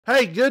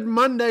Hey, good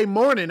Monday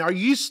morning. Are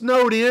you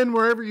snowed in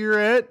wherever you're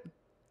at?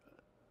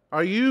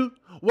 Are you?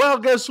 Well,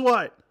 guess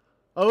what?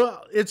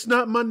 Oh, it's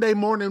not Monday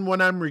morning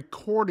when I'm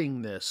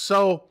recording this.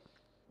 So,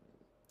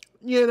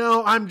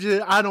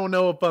 I don't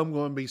know if I'm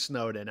going to be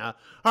snowed in. All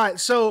right,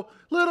 so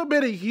a little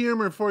bit of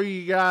humor for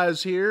you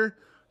guys here,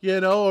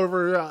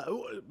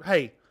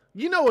 hey,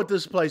 you know what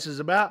this place is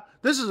about.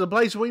 This is a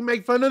place we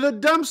make fun of the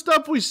dumb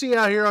stuff we see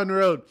out here on the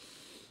road.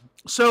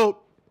 So,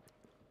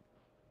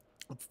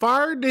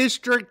 Fire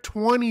District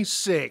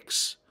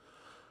 26,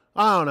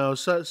 I don't know,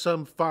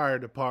 some fire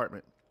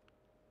department.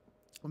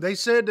 They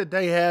said that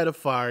they had a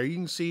fire. You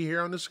can see here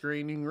on the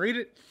screen. You can read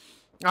it.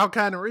 I'll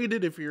kind of read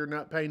it if you're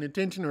not paying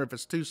attention or if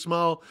it's too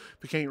small.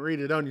 If you can't read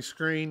it on your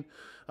screen,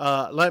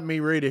 let me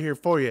read it here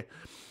for you.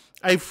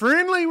 A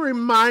friendly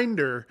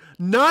reminder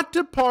not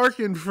to park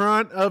in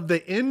front of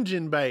the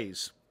engine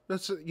bays.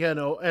 That's,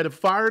 at a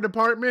fire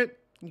department,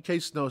 in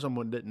case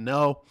someone didn't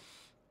know.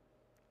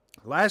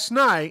 Last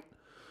night,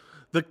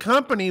 the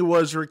company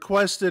was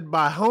requested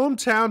by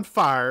Hometown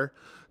Fire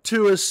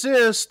to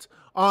assist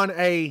on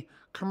a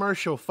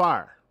commercial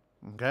fire.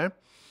 Okay.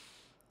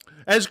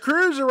 As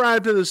crews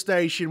arrived at the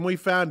station, we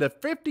found a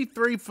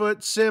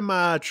 53-foot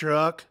semi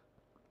truck,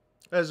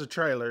 as a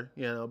trailer,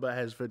 but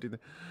has 50,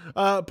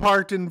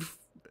 parked in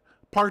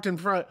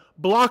front,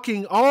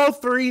 blocking all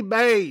three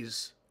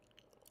bays.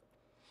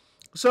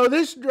 So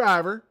this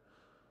driver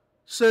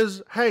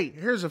says, hey,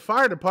 here's a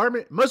fire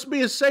department. Must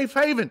be a safe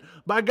haven.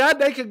 By God,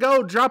 they could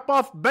go drop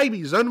off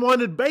babies,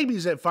 unwanted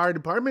babies at fire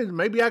department. And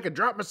maybe I could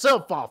drop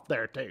myself off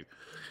there too.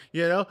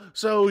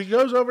 So he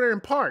goes over there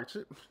and parks.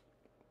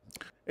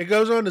 It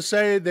goes on to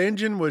say the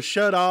engine was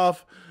shut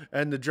off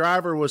and the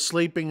driver was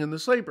sleeping in the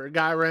sleeper. A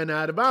guy ran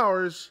out of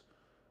hours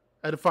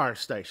at a fire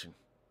station.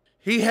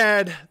 He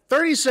had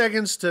 30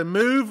 seconds to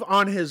move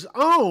on his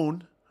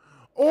own,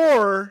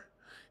 or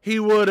he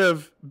would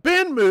have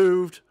been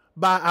moved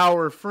by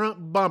our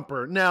front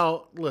bumper.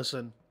 Now,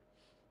 listen,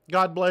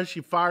 God bless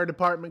you, fire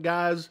department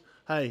guys.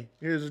 Hey,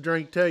 here's a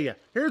drink to you.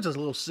 Here's a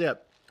little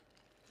sip.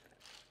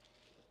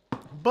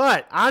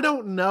 But I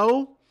don't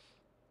know,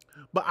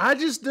 but I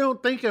just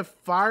don't think a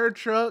fire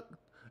truck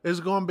is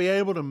going to be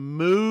able to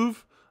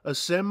move a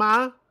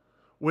semi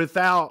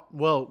without,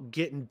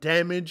 getting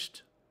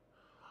damaged.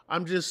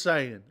 I'm just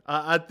saying.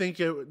 I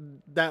think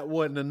that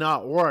wouldn't have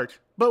not worked.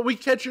 But we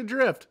catch your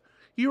drift.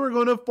 You were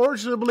going to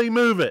forcibly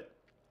move it.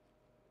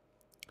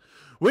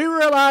 We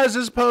realize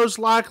this post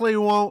likely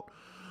won't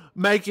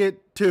make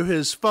it to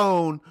his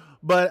phone,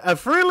 but a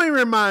friendly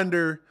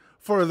reminder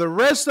for the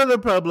rest of the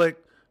public,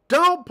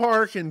 don't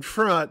park in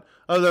front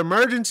of the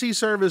emergency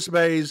service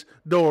bays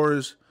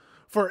doors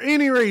for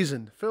any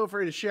reason. Feel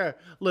free to share.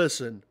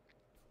 Listen,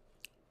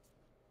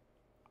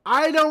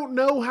 I don't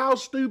know how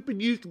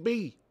stupid you can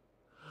be.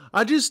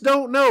 I just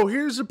don't know.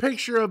 Here's a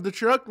picture of the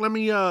truck. Let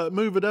me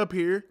move it up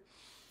here.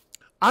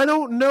 I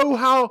don't know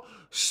how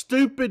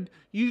stupid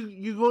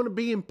you're going to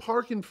be and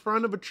park in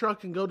front of a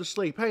truck and go to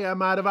sleep. Hey,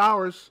 I'm out of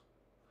hours.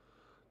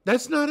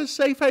 That's not a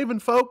safe haven,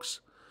 folks.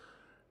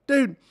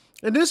 Dude,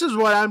 and this is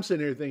what I'm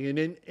sitting here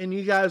thinking, and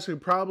you guys who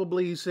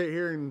probably sit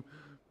here and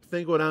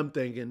think what I'm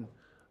thinking.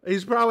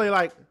 He's probably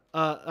like,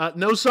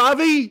 no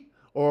savi,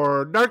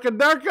 or darka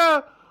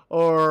darka,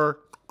 or...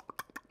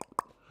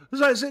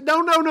 So I said,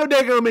 don't know no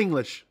daggum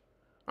English.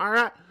 All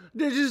right?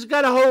 They just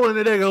got a hole in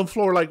the daggum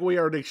floor like we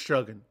are dick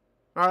struggling.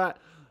 All right?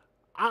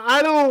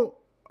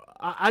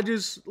 I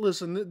just,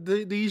 listen,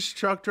 these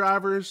truck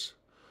drivers,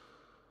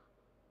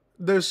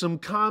 there's some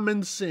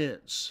common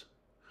sense.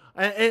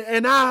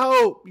 And I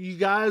hope you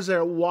guys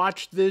that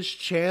watch this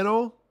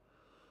channel,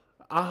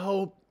 I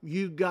hope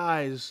you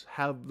guys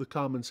have the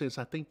common sense.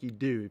 I think you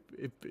do.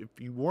 If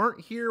you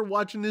weren't here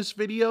watching this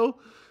video,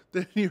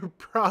 then you're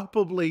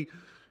probably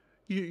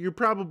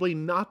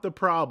not the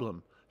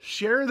problem.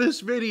 Share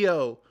this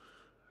video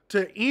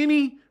to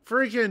any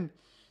freaking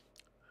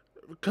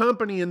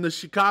company in the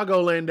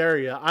Chicagoland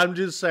area. I'm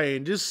just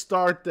saying, just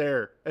start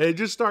there and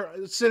just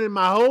start sending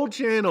my whole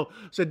channel.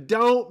 So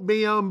don't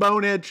be on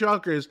Bonehead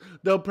Truckers.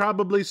 They'll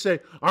probably say,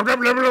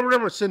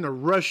 send the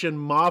Russian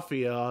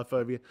mafia off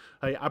of you.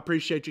 Hey, I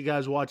appreciate you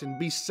guys watching.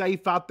 Be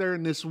safe out there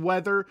in this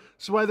weather.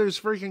 This weather is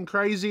freaking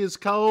crazy. It's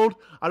cold.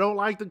 I don't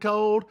like the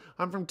cold.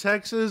 I'm from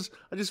Texas.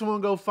 I just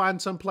want to go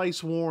find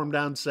someplace warm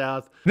down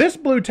south. This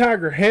Blue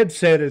Tiger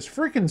headset is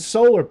freaking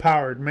solar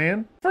powered,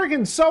 man.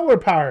 Freaking solar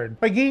powered.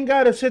 Like, you ain't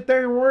got to sit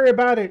there and worry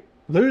about it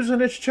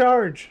losing its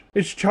charge.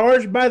 It's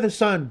charged by the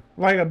sun,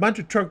 like a bunch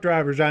of truck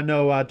drivers I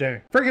know out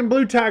there. Freaking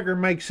Blue Tiger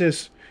makes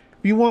this.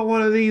 If you want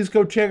one of these,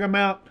 go check them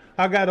out.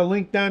 I got a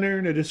link down there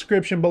in the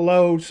description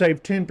below.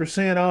 Save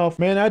 10% off.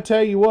 Man, I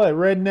tell you what,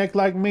 redneck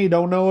like me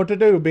don't know what to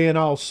do being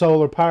all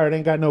solar powered.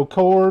 Ain't got no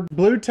cord.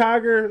 Blue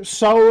Tiger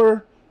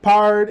solar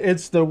powered.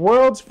 It's the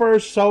world's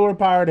first solar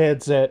powered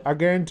headset. I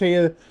guarantee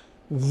you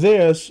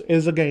this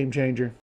is a game changer.